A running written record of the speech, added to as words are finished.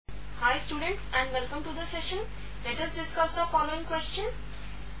Hi students and welcome to the session. Let us discuss the following question.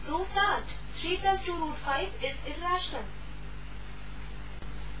 Prove that 3 plus 2 root 5 is irrational.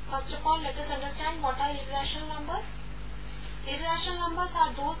 First of all, let us understand what are irrational numbers. Irrational numbers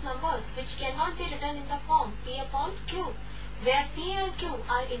are those numbers which cannot be written in the form p upon q, where p and q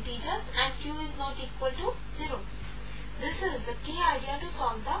are integers and q is not equal to 0. This is the key idea to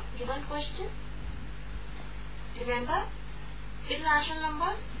solve the given question. Remember, irrational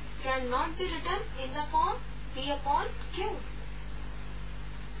numbers cannot be written in the form p upon q.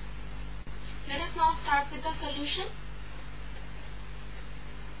 Let us now start with the solution.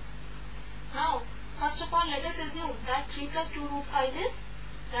 Now, first of all, let us assume that 3 plus 2 root 5 is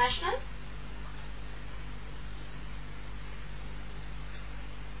rational.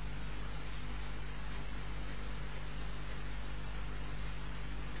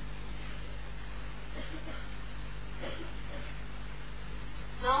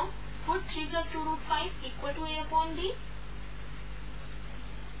 Now, put 3 plus 2 root 5 equal to a upon b.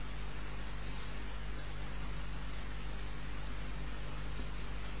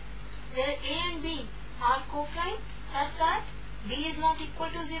 Where a and b are co-prime such that b is not equal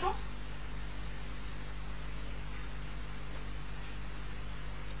to 0.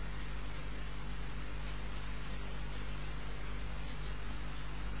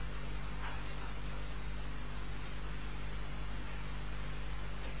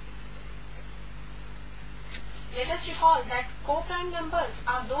 Let us recall that co-prime numbers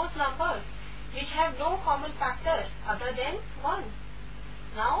are those numbers which have no common factor other than 1.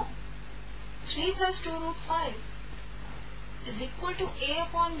 Now, 3 plus 2 root 5 is equal to a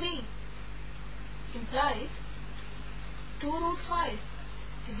upon b implies 2 root 5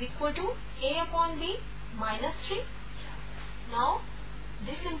 is equal to a upon b minus 3. Now,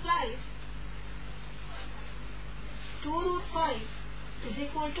 this implies 2 root 5 is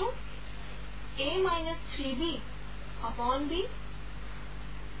equal to a minus 3b upon b.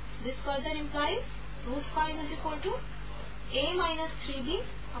 This further implies root 5 is equal to a minus 3b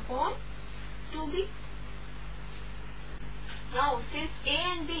upon 2b. Now, since a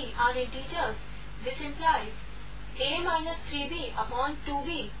and b are integers, this implies a minus 3b upon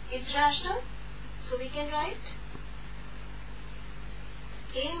 2b is rational. So, we can write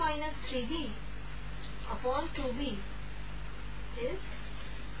a minus 3b upon 2b is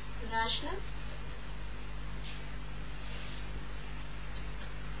rational.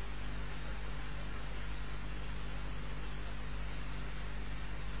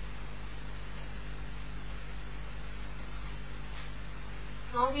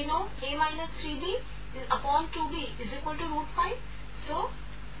 Now we know a minus 3b upon 2b is equal to root 5. So,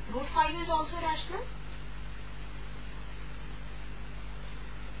 root 5 is also rational.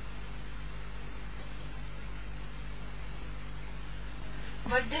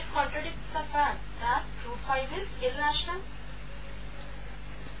 But this contradicts the fact that root 5 is irrational.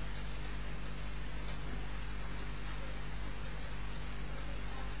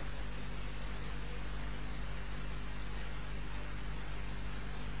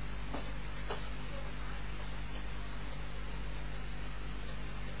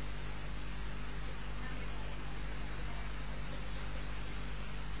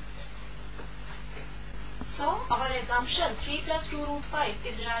 So, our assumption 3 plus 2 root 5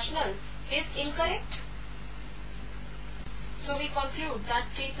 is rational is incorrect. So, we conclude that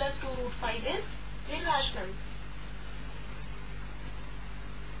 3 plus 2 root 5 is irrational.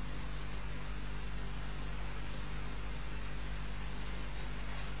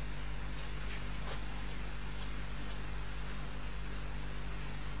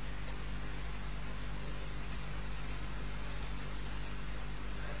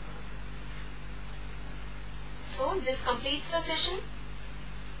 So, this completes the session.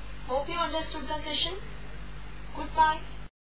 Hope you understood the session. Goodbye.